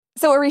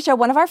So, Arisha,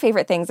 one of our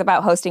favorite things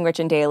about hosting Rich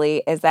and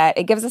Daily is that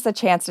it gives us a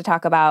chance to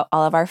talk about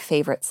all of our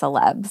favorite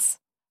celebs.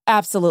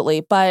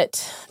 Absolutely.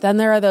 But then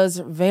there are those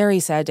very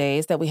sad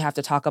days that we have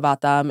to talk about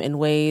them in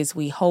ways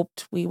we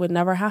hoped we would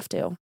never have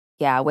to.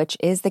 Yeah, which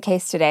is the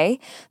case today.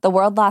 The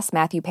world lost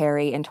Matthew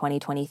Perry in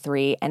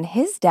 2023, and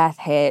his death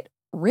hit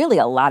really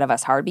a lot of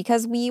us hard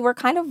because we were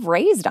kind of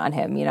raised on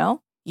him, you know?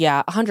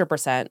 Yeah,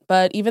 100%.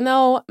 But even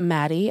though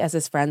Matty, as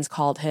his friends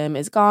called him,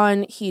 is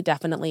gone, he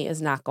definitely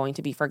is not going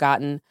to be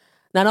forgotten.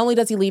 Not only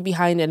does he leave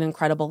behind an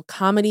incredible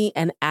comedy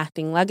and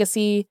acting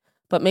legacy,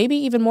 but maybe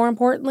even more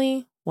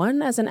importantly,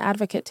 one as an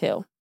advocate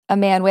too. A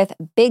man with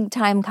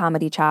big-time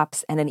comedy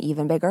chops and an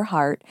even bigger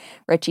heart.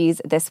 Richie's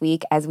this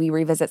week, as we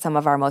revisit some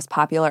of our most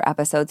popular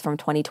episodes from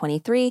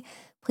 2023,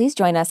 please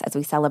join us as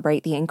we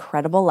celebrate the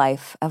incredible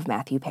life of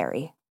Matthew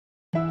Perry.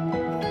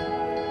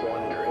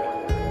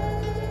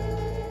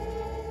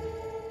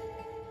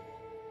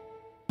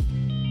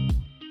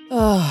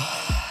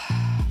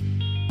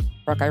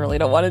 Brooke, I really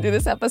don't want to do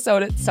this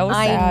episode. It's so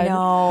sad. I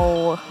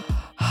know.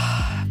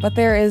 But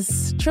there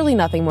is truly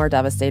nothing more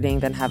devastating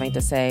than having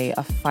to say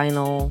a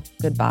final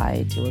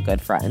goodbye to a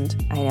good friend.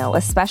 I know,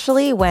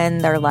 especially when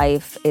their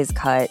life is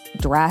cut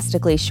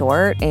drastically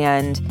short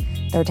and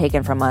they're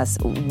taken from us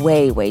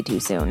way, way too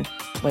soon.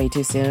 Way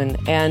too soon.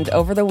 And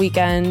over the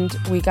weekend,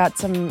 we got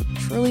some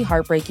truly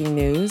heartbreaking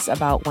news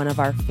about one of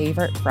our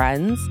favorite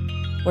friends.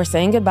 We're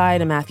saying goodbye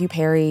to Matthew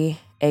Perry,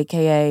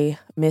 a.k.a.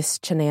 Miss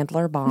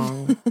Chenandler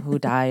Bong, who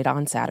died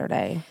on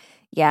Saturday.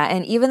 Yeah,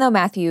 and even though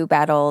Matthew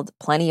battled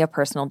plenty of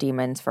personal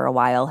demons for a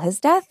while, his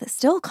death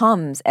still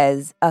comes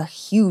as a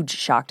huge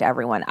shock to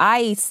everyone.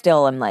 I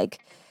still am,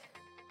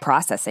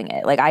 processing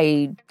it.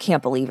 I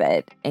can't believe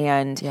it.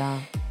 And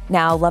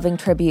now loving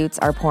tributes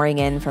are pouring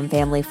in from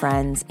family,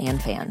 friends,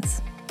 and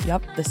fans.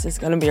 Yep, this is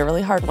going to be a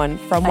really hard one.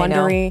 From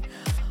Wondery,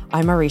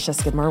 I'm Arisha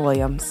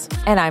Skidmore-Williams.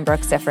 And I'm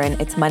Brooke Siffrin.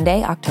 It's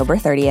Monday, October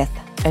 30th.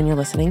 And you're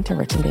listening to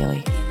Rich and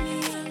Daily.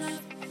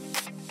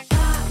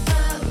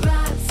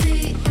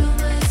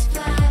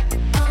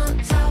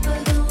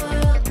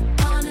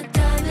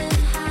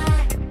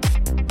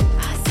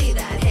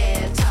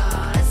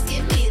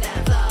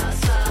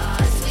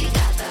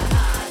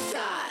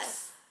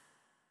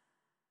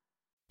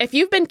 If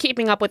you've been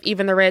keeping up with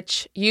Even the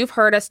Rich, you've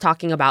heard us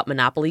talking about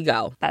Monopoly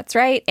Go. That's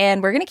right,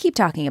 and we're going to keep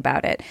talking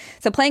about it.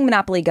 So playing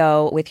Monopoly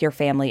Go with your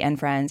family and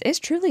friends is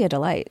truly a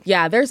delight.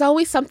 Yeah, there's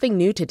always something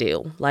new to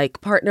do, like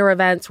partner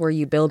events where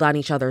you build on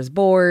each other's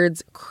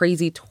boards,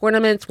 crazy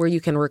tournaments where you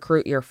can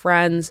recruit your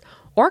friends,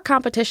 or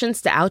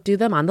competitions to outdo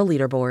them on the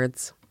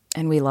leaderboards.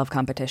 And we love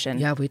competition.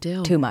 Yeah, we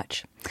do. Too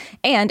much.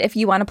 And if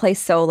you want to play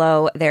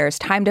solo, there's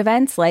timed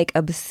events like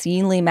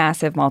obscenely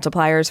massive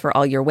multipliers for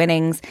all your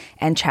winnings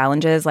and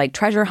challenges like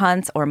treasure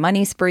hunts or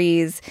money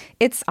sprees.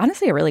 It's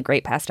honestly a really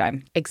great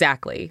pastime.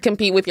 Exactly.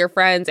 Compete with your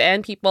friends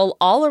and people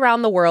all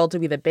around the world to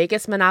be the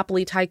biggest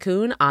Monopoly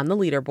tycoon on the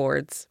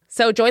leaderboards.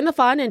 So join the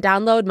fun and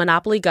download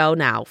Monopoly Go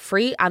now,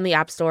 free on the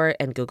App Store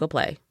and Google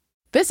Play.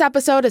 This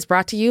episode is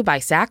brought to you by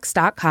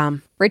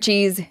Saks.com.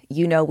 Richie's,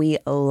 you know we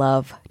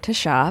love to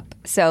shop,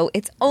 so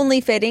it's only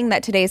fitting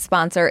that today's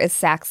sponsor is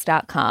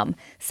Saks.com.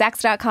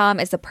 Saks.com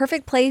is the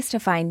perfect place to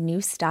find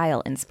new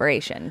style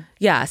inspiration.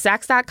 Yeah,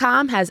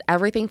 Saks.com has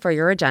everything for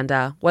your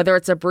agenda, whether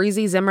it's a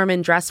breezy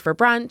Zimmermann dress for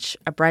brunch,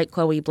 a bright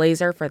Chloe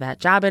blazer for that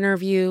job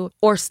interview,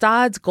 or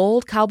Staud's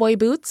gold cowboy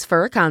boots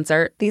for a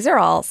concert. These are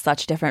all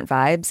such different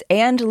vibes,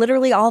 and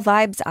literally all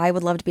vibes I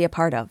would love to be a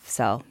part of,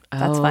 so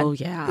that's fun. Oh,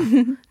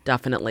 yeah,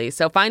 definitely.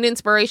 So find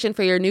inspiration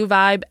for your new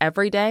vibe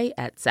every day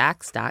at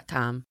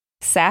Saks.com.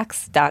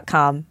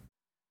 Saks.com.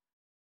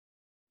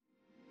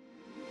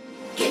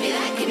 Give me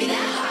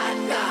that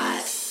hot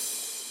goss.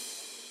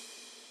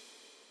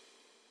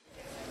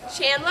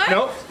 Chandler?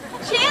 Nope.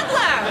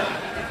 Chandler!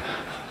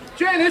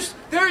 Janice,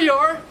 there you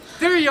are.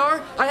 There you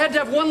are. I had to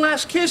have one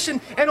last kiss, and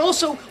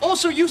also,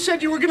 you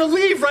said you were going to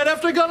leave right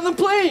after I got on the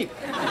plane.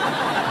 No,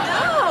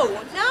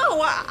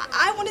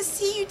 I want to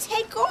see you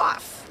take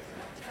off.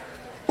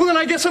 Well, then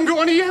I guess I'm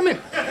going to Yemen.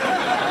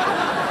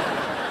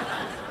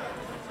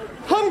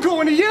 I'm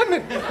going to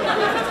Yemen.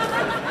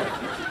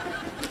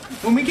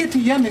 When we get to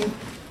Yemen,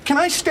 can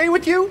I stay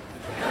with you?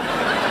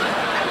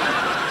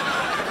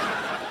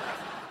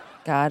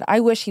 God,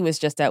 I wish he was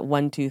just at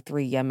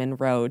 123 Yemen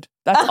Road.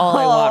 That's all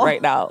I want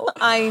right now.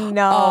 I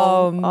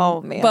know.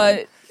 Oh, man.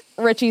 But,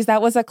 Richie's,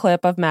 that was a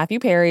clip of Matthew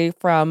Perry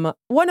from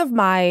one of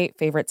my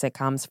favorite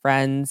sitcoms,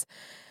 Friends.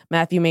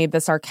 Matthew made the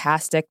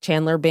sarcastic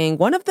Chandler Bing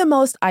one of the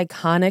most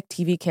iconic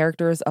TV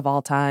characters of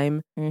all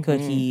time. Mm-hmm.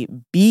 Could he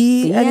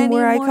be any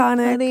more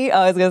iconic? Funny? Oh,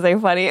 I was going to say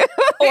funny.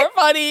 Or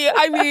funny.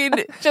 I mean,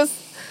 just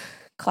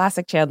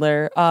classic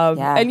Chandler.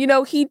 Yeah.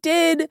 And, he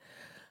did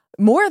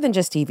more than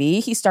just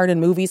TV. He starred in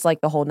movies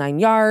like The Whole Nine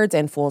Yards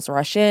and Fools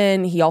Rush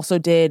In. He also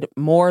did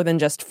more than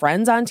just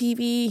Friends on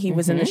TV. He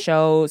was in the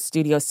show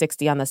Studio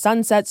 60 on the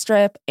Sunset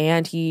Strip,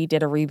 and he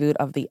did a reboot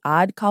of The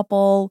Odd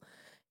Couple.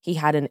 He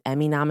had an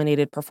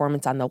Emmy-nominated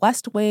performance on The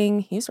West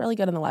Wing. He's really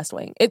good in The West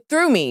Wing. It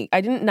threw me.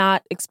 I did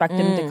not expect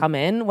him to come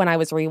in when I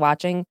was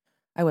rewatching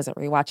I wasn't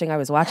rewatching. I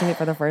was watching it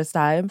for the first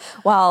time.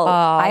 Well,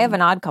 I have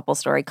an odd couple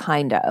story,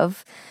 kind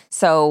of.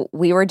 So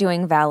we were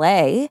doing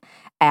valet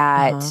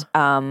at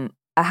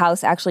a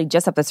house actually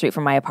just up the street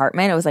from my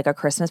apartment. It was like a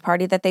Christmas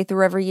party that they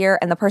threw every year.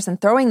 And the person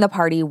throwing the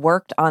party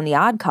worked on The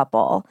Odd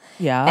Couple.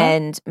 Yeah.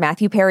 And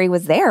Matthew Perry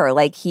was there.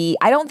 Like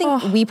I don't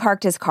think we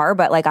parked his car,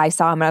 but like I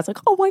saw him and I was like,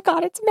 oh my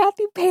God, it's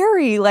Matthew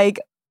Perry. Like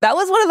that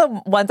was one of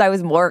the ones I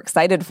was more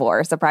excited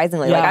for,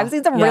 surprisingly. Yeah. Like I've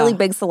seen some really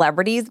big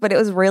celebrities, but it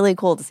was really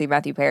cool to see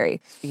Matthew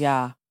Perry.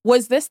 Yeah.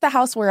 Was this the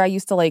house where I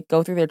used to like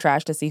go through their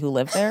trash to see who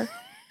lived there?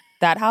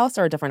 That house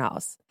or a different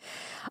house?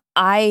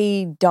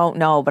 I don't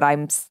know, but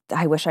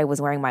I wish I was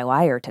wearing my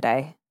wire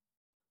today.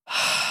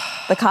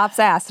 The cops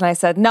asked, and I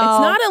said, no.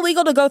 It's not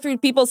illegal to go through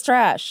people's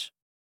trash.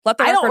 Let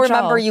the I don't record show.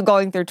 remember you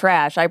going through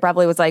trash. I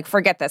probably was like,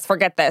 forget this.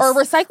 Or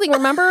recycling.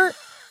 Remember?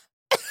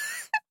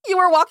 You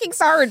were walking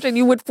Sarge and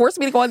you would force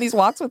me to go on these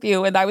walks with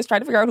you, and I was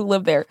trying to figure out who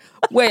lived there.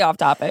 Way off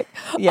topic.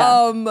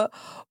 Yeah.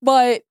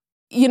 But,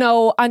 you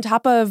know, on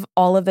top of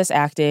all of this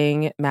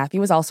acting,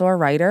 Matthew was also a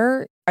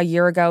writer. A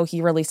year ago,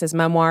 he released his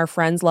memoir,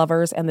 Friends,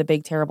 Lovers, and the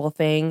Big Terrible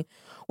Thing,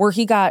 where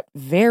he got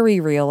very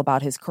real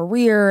about his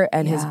career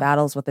and his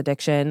battles with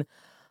addiction.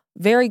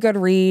 Very good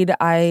read.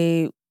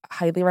 I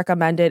highly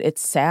recommend it.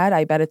 It's sad.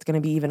 I bet it's going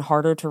to be even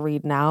harder to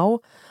read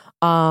now.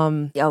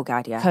 Oh,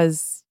 God, yeah.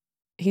 Because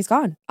he's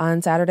gone.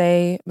 On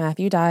Saturday,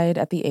 Matthew died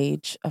at the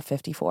age of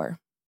 54.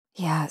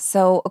 Yeah.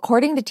 So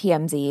according to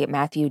TMZ,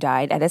 Matthew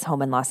died at his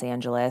home in Los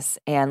Angeles,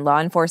 and law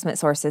enforcement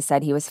sources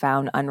said he was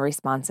found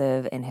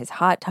unresponsive in his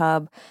hot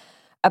tub.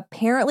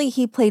 Apparently,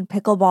 he played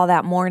pickleball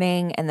that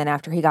morning, and then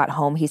after he got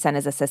home, he sent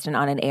his assistant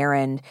on an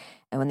errand.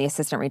 And when the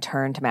assistant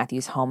returned to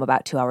Matthew's home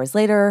about 2 hours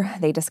later,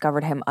 they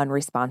discovered him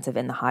unresponsive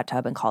in the hot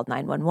tub and called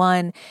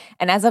 911.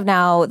 And as of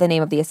now, the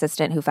name of the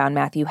assistant who found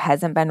Matthew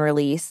hasn't been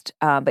released,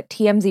 but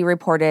TMZ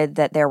reported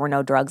that there were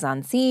no drugs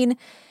on scene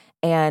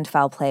and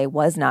foul play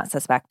was not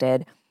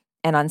suspected.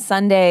 And on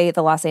Sunday,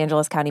 the Los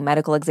Angeles County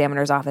Medical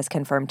Examiner's Office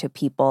confirmed to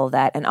People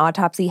that an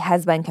autopsy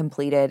has been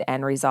completed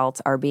and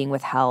results are being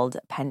withheld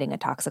pending a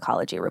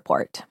toxicology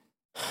report.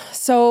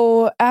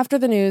 So after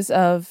the news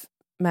of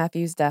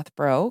Matthew's death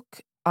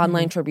broke,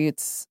 online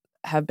tributes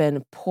have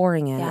been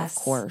pouring in, of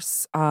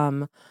course.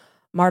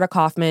 Marta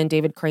Kaufman,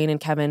 David Crane,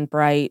 and Kevin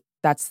Bright,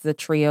 that's the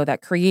trio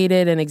that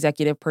created and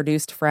executive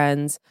produced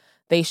Friends.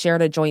 They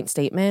shared a joint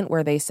statement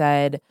where they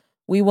said,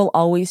 "We will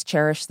always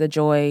cherish the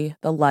joy,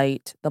 the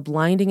light, the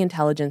blinding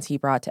intelligence he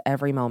brought to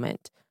every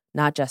moment,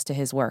 not just to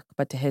his work,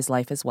 but to his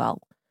life as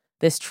well.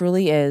 This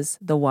truly is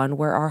the one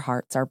where our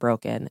hearts are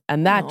broken."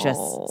 And that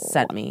just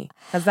sent me.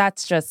 Because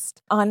that's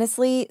just...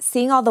 Honestly,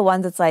 seeing all the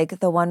ones, it's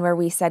like the one where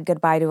we said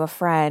goodbye to a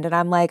friend. And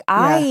I'm like,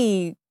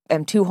 I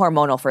am too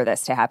hormonal for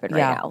this to happen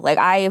right now. Like,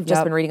 I have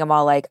just been reading them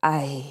all like,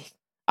 I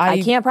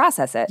can't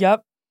process it.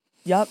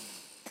 Yep.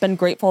 Been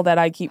grateful that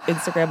I keep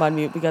Instagram on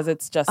mute because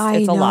it's just,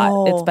 it's a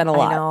lot. It's been a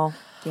lot. I know.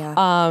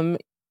 Yeah.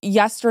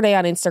 Yesterday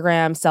on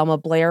Instagram, Selma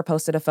Blair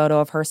posted a photo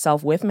of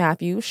herself with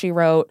Matthew. She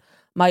wrote,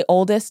 "My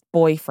oldest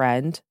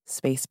boyfriend,"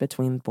 space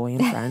between boy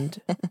and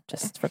friend,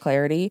 just for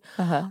clarity.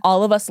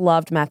 "All of us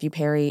loved Matthew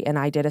Perry, and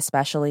I did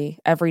especially.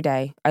 Every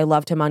day. I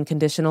loved him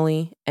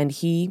unconditionally, and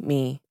he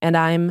me. And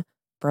I'm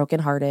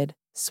brokenhearted.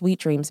 Sweet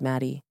dreams,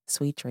 Maddie.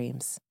 Sweet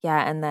dreams."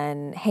 Yeah, and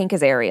then Hank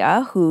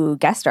Azaria, who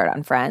guest starred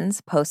on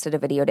Friends, posted a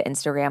video to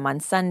Instagram on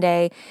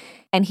Sunday,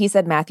 and he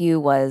said Matthew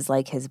was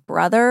like his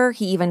brother.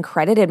 He even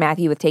credited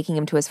Matthew with taking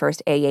him to his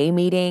first AA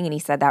meeting, and he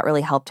said that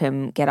really helped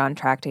him get on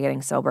track to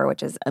getting sober,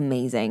 which is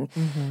amazing.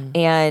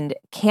 And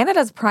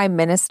Canada's Prime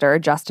Minister,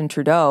 Justin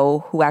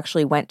Trudeau, who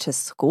actually went to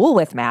school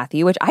with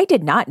Matthew, which I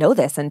did not know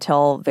this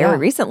until very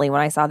recently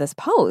when I saw this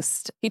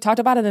post. He talked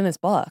about it in his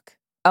book.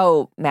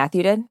 Oh,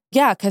 Matthew did?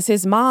 Yeah, because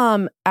his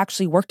mom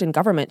actually worked in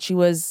government. She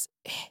was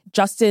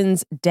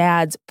Justin's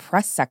dad's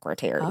press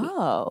secretary.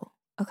 Oh,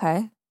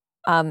 okay.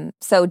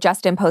 So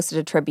Justin posted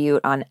a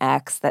tribute on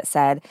X that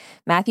said,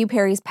 "Matthew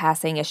Perry's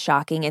passing is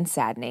shocking and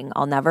saddening.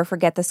 I'll never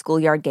forget the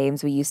schoolyard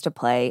games we used to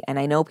play, and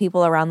I know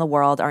people around the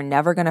world are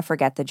never going to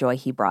forget the joy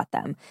he brought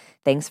them.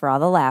 Thanks for all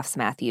the laughs,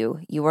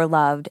 Matthew. You were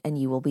loved and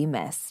you will be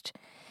missed."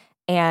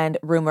 And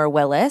Rumor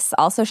Willis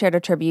also shared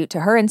a tribute to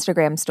her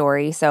Instagram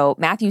story. So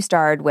Matthew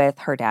starred with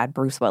her dad,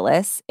 Bruce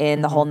Willis,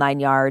 in The Whole 9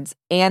 Yards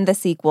and the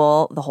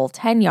sequel, The Whole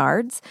 10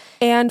 Yards.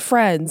 And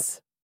Friends.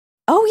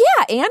 Oh,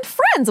 yeah, and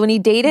Friends when he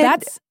dated.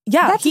 That's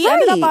he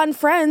ended up on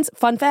Friends.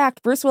 Fun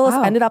fact, Bruce Willis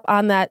ended up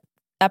on that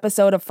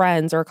episode of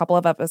Friends, or a couple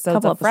of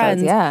episodes of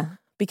Friends. Yeah.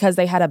 Because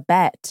they had a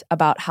bet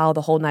about how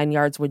The Whole 9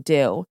 Yards would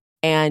do.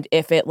 And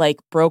if it like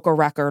broke a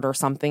record or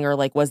something, or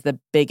like was the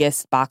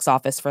biggest box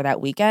office for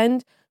that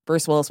weekend,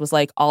 Bruce Willis was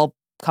like, "I'll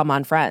come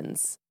on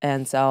Friends."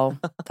 And so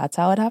that's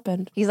how it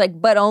happened. He's like,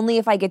 "But only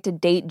if I get to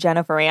date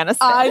Jennifer Aniston."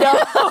 I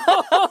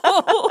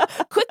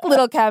know. Quick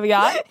little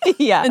caveat.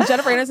 Yeah. And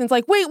Jennifer Aniston's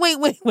like, wait.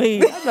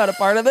 I'm not a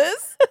part of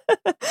this.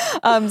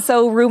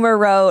 So Rumor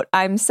wrote,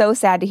 "I'm so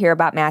sad to hear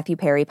about Matthew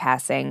Perry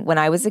passing. When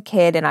I was a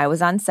kid and I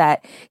was on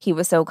set, he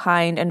was so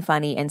kind and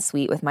funny and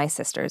sweet with my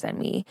sisters and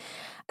me."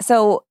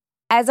 So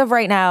As of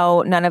right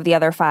now, none of the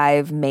other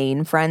 5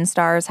 main Friends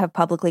stars have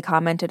publicly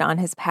commented on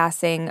his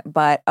passing,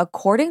 but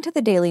according to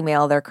the Daily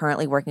Mail, they're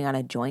currently working on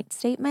a joint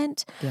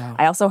statement. Yeah.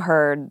 I also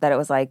heard that it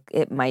was like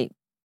it might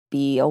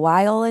be a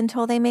while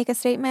until they make a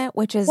statement,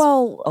 which is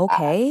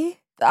okay.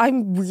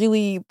 I'm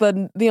really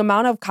the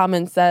amount of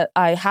comments that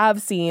I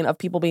have seen of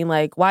people being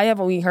like, why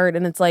haven't we heard?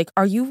 And it's like,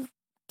 are you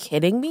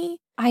kidding me?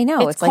 I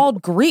know. It's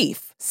called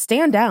grief.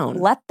 Stand down.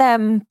 Let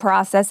them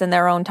process in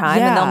their own time,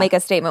 and Yeah. they'll make a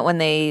statement when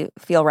they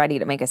feel ready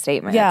to make a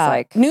statement. Yeah. It's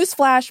like,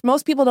 newsflash,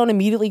 most people don't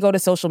immediately go to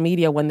social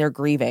media when they're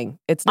grieving.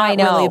 It's not I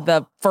know. really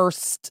the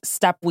first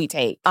step we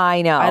take.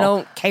 I know. I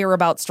don't care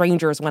about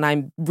strangers when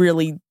I'm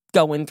really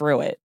going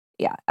through it.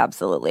 Yeah,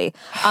 absolutely.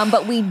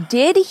 But we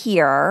did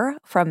hear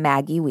from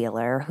Maggie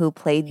Wheeler, who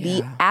played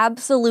the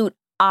absolute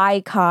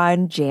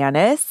icon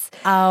Janice.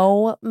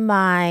 Oh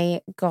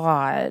my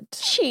God.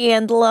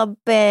 Chandler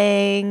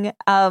Bing.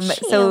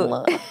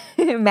 So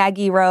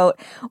Maggie wrote,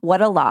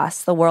 "What a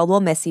loss. The world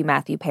will miss you,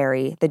 Matthew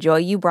Perry. The joy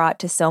you brought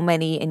to so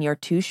many in your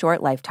too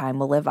short lifetime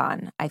will live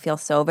on. I feel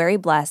so very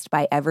blessed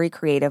by every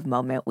creative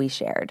moment we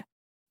shared."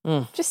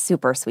 Just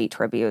super sweet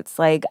tributes.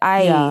 Like,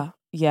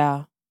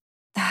 Yeah.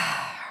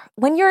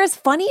 when you're as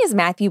funny as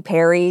Matthew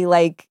Perry,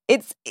 like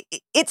it's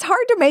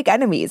hard to make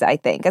enemies, I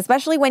think,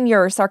 especially when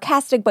you're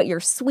sarcastic, but you're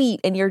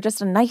sweet and you're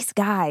just a nice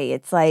guy.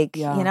 It's like,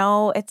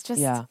 it's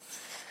just,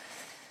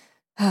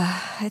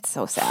 it's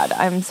so sad.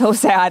 I'm so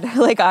sad.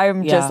 Like,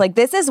 I'm just like,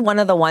 this is one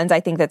of the ones I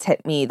think that's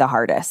hit me the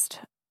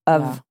hardest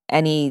of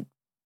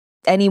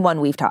anyone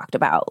we've talked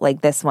about.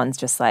 Like, this one's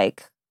just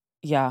like,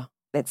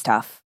 it's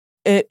tough.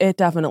 It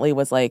definitely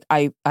was like,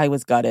 I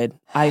was gutted.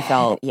 I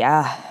felt.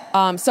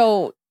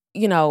 So,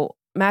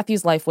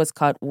 Matthew's life was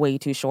cut way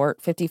too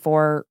short.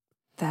 54.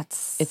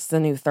 It's the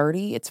new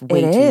 30. It's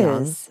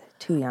way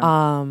too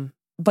young.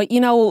 But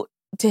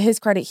to his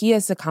credit, he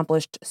has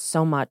accomplished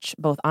so much,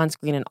 both on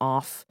screen and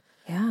off.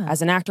 Yeah.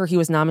 As an actor, he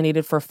was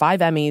nominated for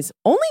 5 Emmys,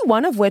 only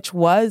one of which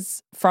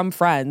was from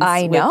Friends.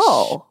 I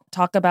know.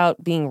 Talk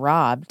about being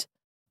robbed.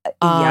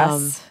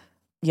 Yes.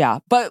 Yeah.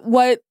 But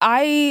what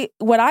I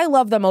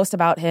love the most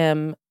about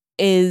him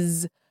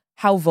is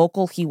how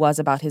vocal he was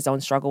about his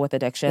own struggle with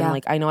addiction. Yeah.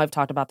 Like, I know I've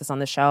talked about this on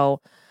the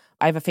show.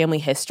 I have a family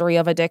history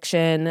of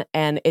addiction,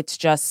 and it's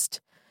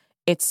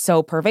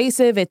so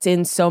pervasive. It's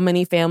in so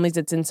many families.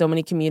 It's in so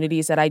many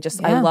communities that I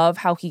love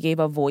how he gave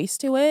a voice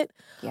to it.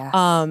 Yes.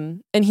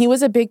 And he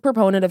was a big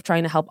proponent of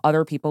trying to help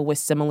other people with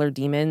similar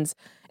demons.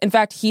 In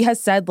fact, he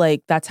has said,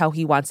 like, that's how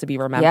he wants to be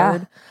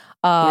remembered.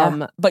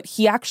 But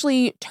he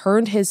actually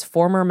turned his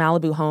former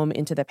Malibu home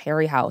into the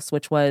Perry House,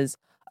 which was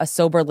a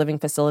sober living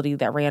facility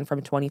that ran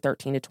from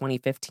 2013 to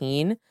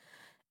 2015.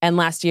 And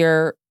last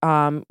year,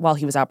 while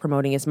he was out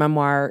promoting his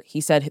memoir,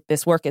 he said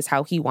this work is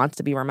how he wants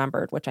to be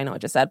remembered, which I know I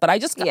just said. But I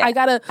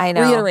got to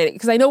reiterate it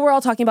because I know we're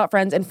all talking about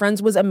Friends, and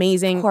Friends was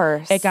amazing. Of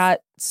course. It got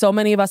so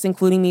many of us,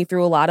 including me,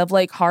 through a lot of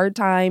like hard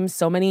times,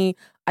 so many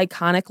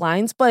iconic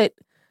lines. But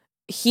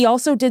he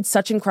also did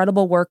such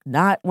incredible work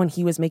not when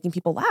he was making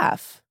people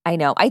laugh. I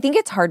know. I think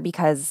it's hard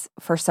because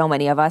for so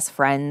many of us,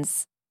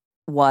 Friends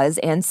was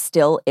and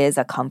still is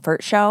a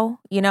comfort show.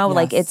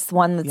 Like it's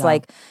one that's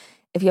like,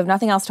 if you have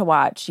nothing else to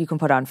watch, you can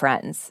put on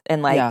Friends.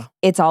 And like,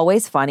 it's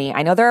always funny.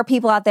 I know there are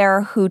people out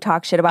there who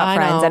talk shit about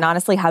Friends, and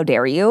honestly, how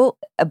dare you?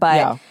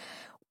 But,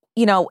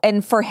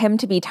 and for him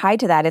to be tied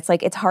to that, it's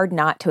like, it's hard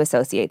not to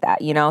associate that,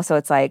 So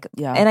it's like,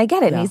 and I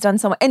get it. And he's done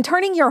so much. And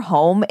turning your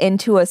home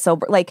into a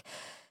sober, like,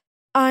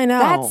 I know.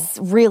 That's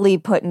really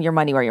putting your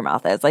money where your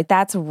mouth is. Like,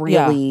 that's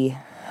really...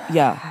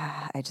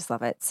 I just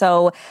love it.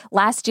 So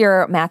last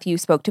year, Matthew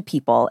spoke to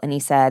People and he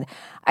said,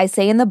 "I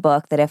say in the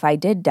book that if I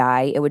did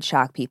die, it would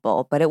shock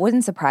people, but it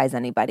wouldn't surprise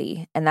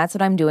anybody. And that's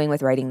what I'm doing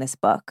with writing this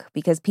book,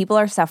 because people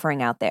are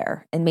suffering out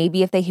there. And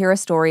maybe if they hear a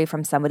story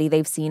from somebody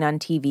they've seen on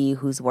TV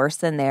who's worse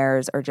than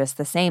theirs or just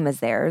the same as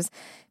theirs,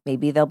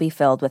 maybe they'll be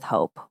filled with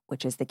hope,"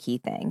 which is the key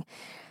thing.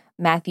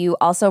 Matthew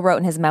also wrote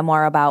in his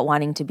memoir about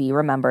wanting to be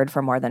remembered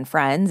for more than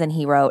friends, and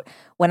he wrote,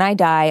 "When I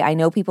die, I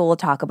know people will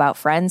talk about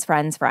friends,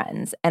 friends,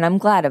 friends, and I'm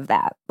glad of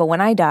that. But when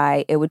I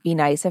die, it would be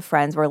nice if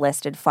friends were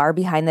listed far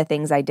behind the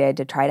things I did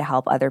to try to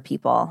help other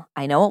people.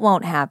 I know it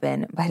won't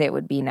happen, but it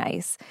would be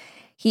nice."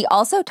 He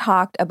also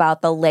talked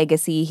about the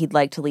legacy he'd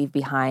like to leave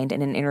behind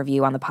in an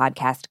interview on the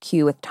podcast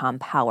Q with Tom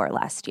Power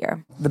last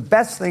year. The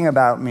best thing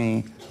about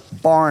me,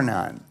 bar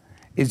none,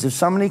 is if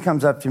somebody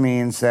comes up to me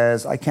and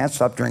says, "I can't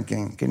stop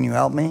drinking, can you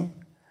help me?"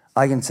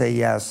 I can say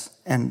yes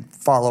and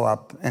follow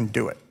up and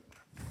do it.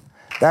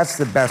 That's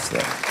the best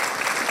thing.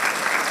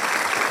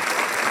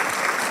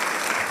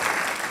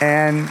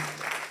 And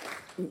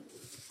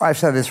I've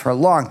said this for a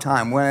long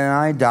time. When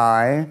I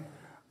die,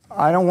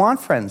 I don't want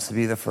friends to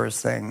be the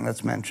first thing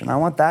that's mentioned. I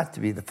want that to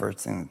be the first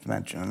thing that's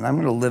mentioned. And I'm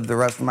going to live the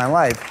rest of my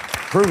life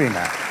proving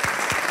that.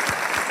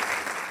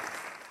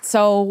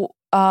 So,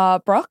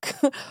 Brooke,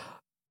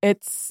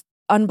 it's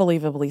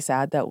unbelievably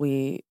sad that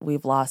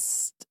we've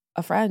lost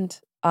a friend.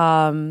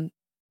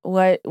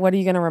 What are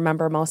you going to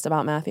remember most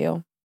about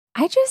Matthew?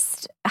 I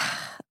just,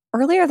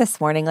 earlier this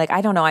morning, like,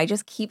 I don't know, I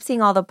just keep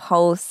seeing all the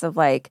posts of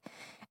like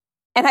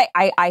And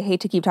I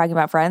hate to keep talking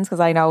about Friends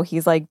because I know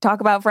he's like, talk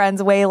about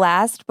Friends way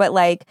last, but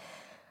like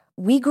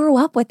we grew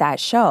up with that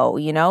show,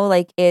 you know,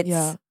 like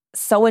it's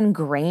so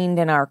ingrained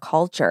in our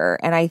culture.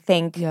 And I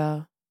think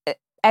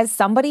as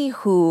somebody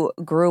who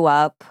grew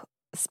up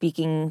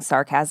speaking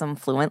sarcasm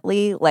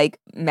fluently, like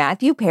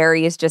Matthew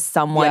Perry is just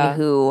someone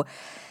who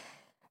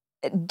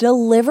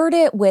delivered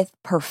it with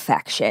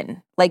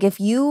perfection. Like if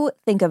you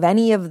think of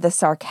any of the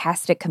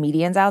sarcastic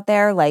comedians out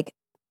there, like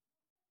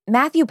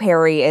Matthew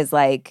Perry is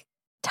like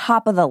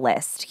top of the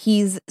list.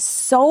 He's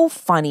so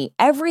funny.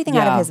 Everything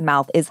out of his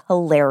mouth is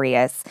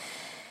hilarious.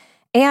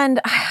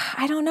 And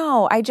I don't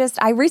know.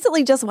 I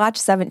recently just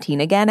watched 17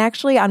 again,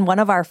 actually, on one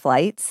of our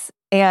flights.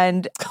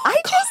 And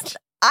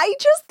I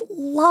just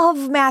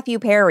love Matthew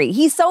Perry.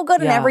 He's so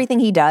good in everything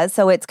he does.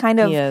 So it's kind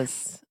of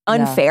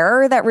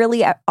unfair that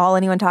really all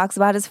anyone talks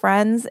about is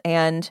Friends.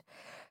 And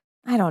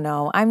I don't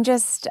know. I'm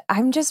just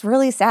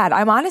really sad.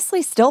 I'm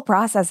honestly still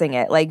processing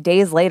it like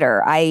days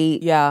later.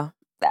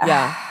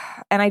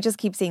 And I just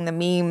keep seeing the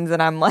memes,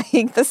 and I'm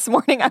like, this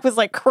morning I was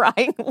like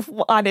crying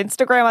on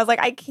Instagram. I was like,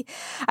 I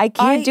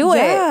can't do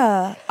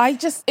it.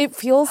 It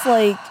feels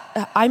like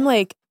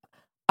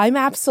I'm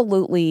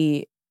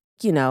absolutely,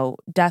 you know,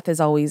 death is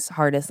always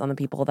hardest on the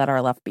people that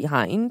are left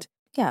behind.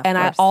 Yeah.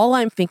 And all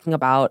I'm thinking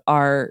about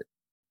are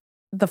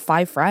the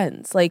 5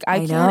 friends. Like, I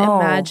can't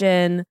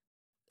imagine.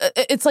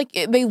 It's like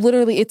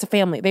it's a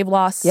family. They've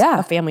lost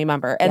a family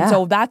member. And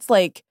so that's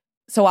like,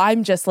 so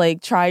I'm just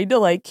like trying to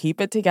like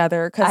keep it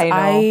together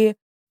because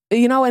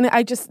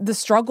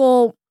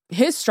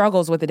his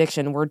struggles with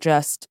addiction were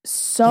just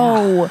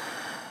so,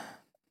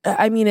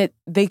 I mean,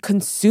 they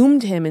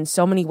consumed him in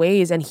so many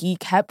ways and he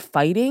kept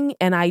fighting.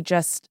 And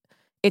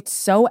it's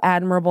so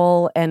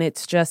admirable. And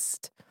it's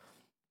just,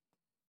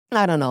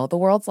 I don't know, the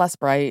world's less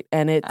bright.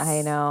 And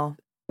I know.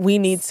 We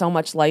need so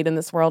much light in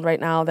this world right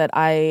now that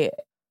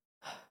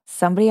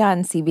somebody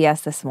on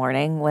CBS this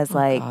morning was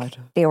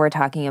they were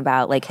talking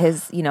about like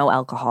his, you know,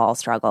 alcohol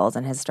struggles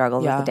and his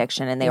struggles with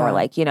addiction. And they were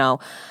like, you know,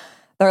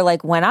 they're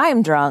like, when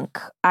I'm drunk,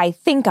 I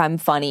think I'm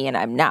funny and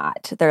I'm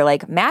not. They're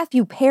like,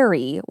 Matthew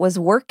Perry was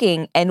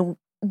working and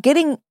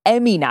getting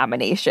Emmy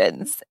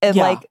nominations. And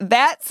like,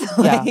 that's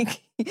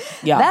like,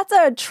 that's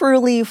a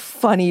truly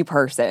funny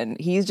person.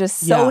 He's just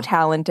so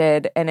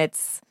talented. And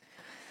it's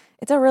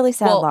a really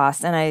sad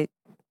loss. And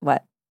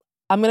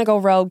I'm going to go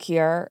rogue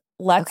here.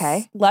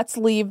 Let's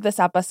leave this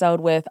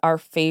episode with our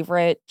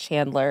favorite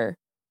Chandler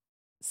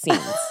scenes.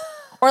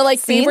 Or like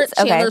favorite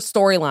Chandler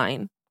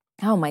storyline.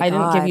 Oh my God. I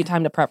didn't give you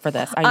time to prep for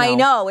this. I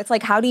know. It's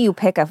like, how do you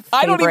pick a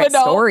favorite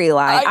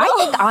storyline? I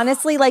think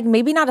honestly, like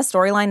maybe not a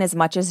storyline as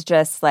much as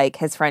just like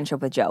his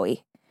friendship with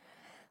Joey.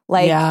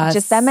 Like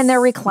just them in their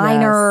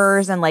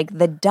recliners and like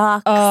the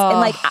ducks. And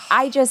like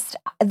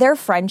their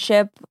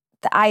friendship,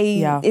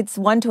 it's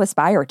one to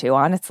aspire to,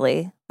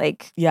 honestly.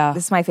 Like, this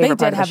is my favorite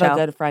part of the show. They did have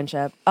a good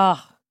friendship.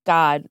 Oh,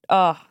 God.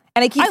 Oh.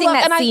 And I keep seeing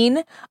that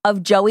scene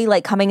of Joey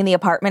like coming in the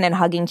apartment and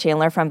hugging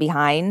Chandler from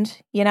behind,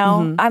 you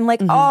know? I'm like,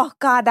 oh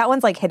God, that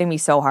one's like hitting me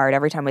so hard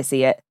every time I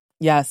see it.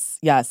 Yes.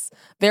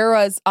 There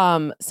was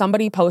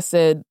somebody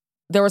posted,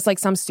 there was like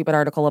some stupid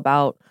article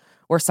about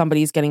where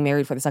somebody's getting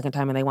married for the second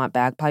time and they want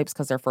bagpipes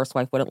because their first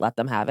wife wouldn't let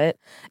them have it.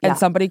 And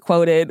somebody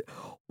quoted,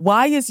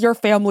 "Why is your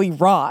family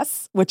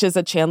Ross?" Which is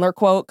a Chandler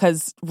quote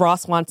because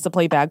Ross wants to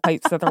play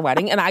bagpipes at their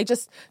wedding. And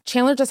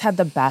Chandler just had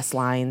the best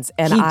lines.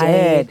 And he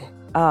did.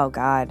 Oh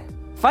God.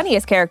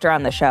 Funniest character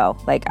on the show.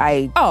 Like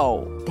hands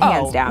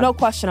down. No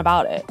question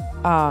about it.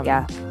 But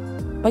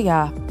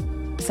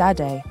sad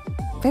day.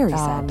 Very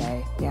sad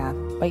day. Yeah.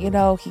 But you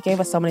know, he gave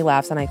us so many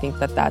laughs and I think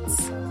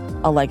that's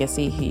a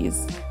legacy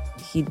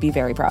he'd be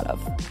very proud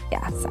of.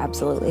 Yes,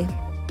 absolutely.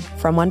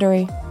 From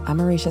Wondery, I'm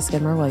Marisha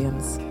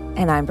Skidmore-Williams.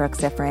 And I'm Brooke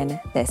Siffrin.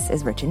 This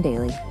is Rich and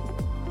Daily.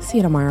 See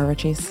you tomorrow,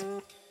 Richies.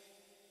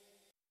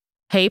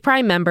 Hey,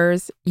 Prime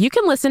members, you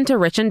can listen to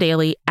Rich and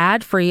Daily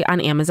ad-free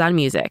on Amazon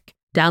Music.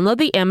 Download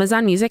the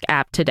Amazon Music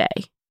app today.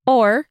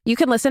 Or you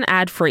can listen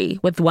ad-free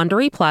with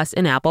Wondery Plus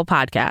in Apple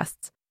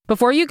Podcasts.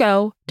 Before you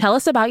go, tell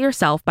us about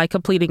yourself by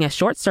completing a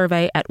short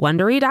survey at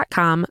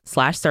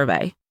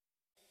Wondery.com/survey.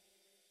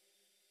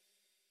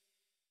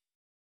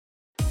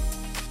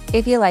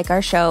 If you like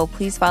our show,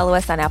 please follow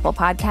us on Apple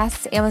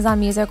Podcasts,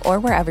 Amazon Music, or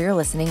wherever you're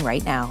listening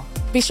right now.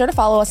 Be sure to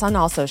follow us on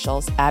all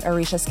socials at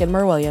Arisha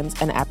Skidmore-Williams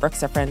and at Brooke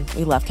Siffrin.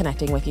 We love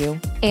connecting with you.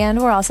 And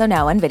we're also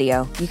now on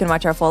video. You can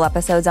watch our full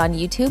episodes on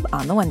YouTube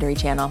on the Wondery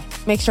channel.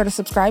 Make sure to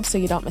subscribe so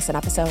you don't miss an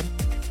episode.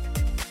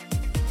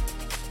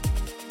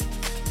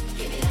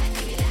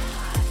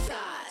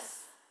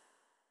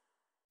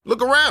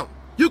 Look around.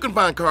 You can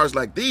find cars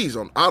like these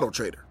on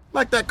AutoTrader,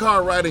 like that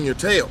car riding your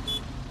tail.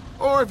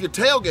 Or if you're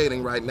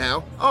tailgating right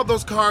now, all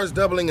those cars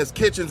doubling as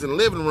kitchens and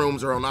living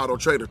rooms are on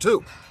AutoTrader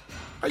too.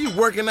 Are you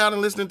working out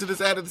and listening to this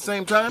ad at the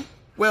same time?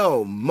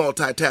 Well,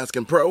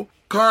 multitasking pro,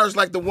 cars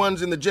like the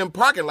ones in the gym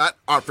parking lot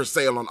are for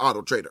sale on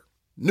AutoTrader.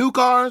 New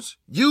cars,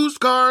 used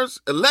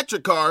cars,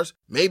 electric cars,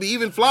 maybe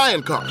even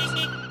flying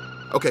cars.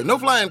 Okay, no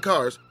flying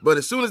cars, but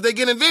as soon as they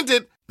get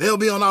invented, they'll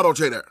be on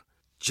AutoTrader.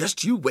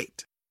 Just you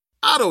wait.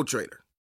 AutoTrader.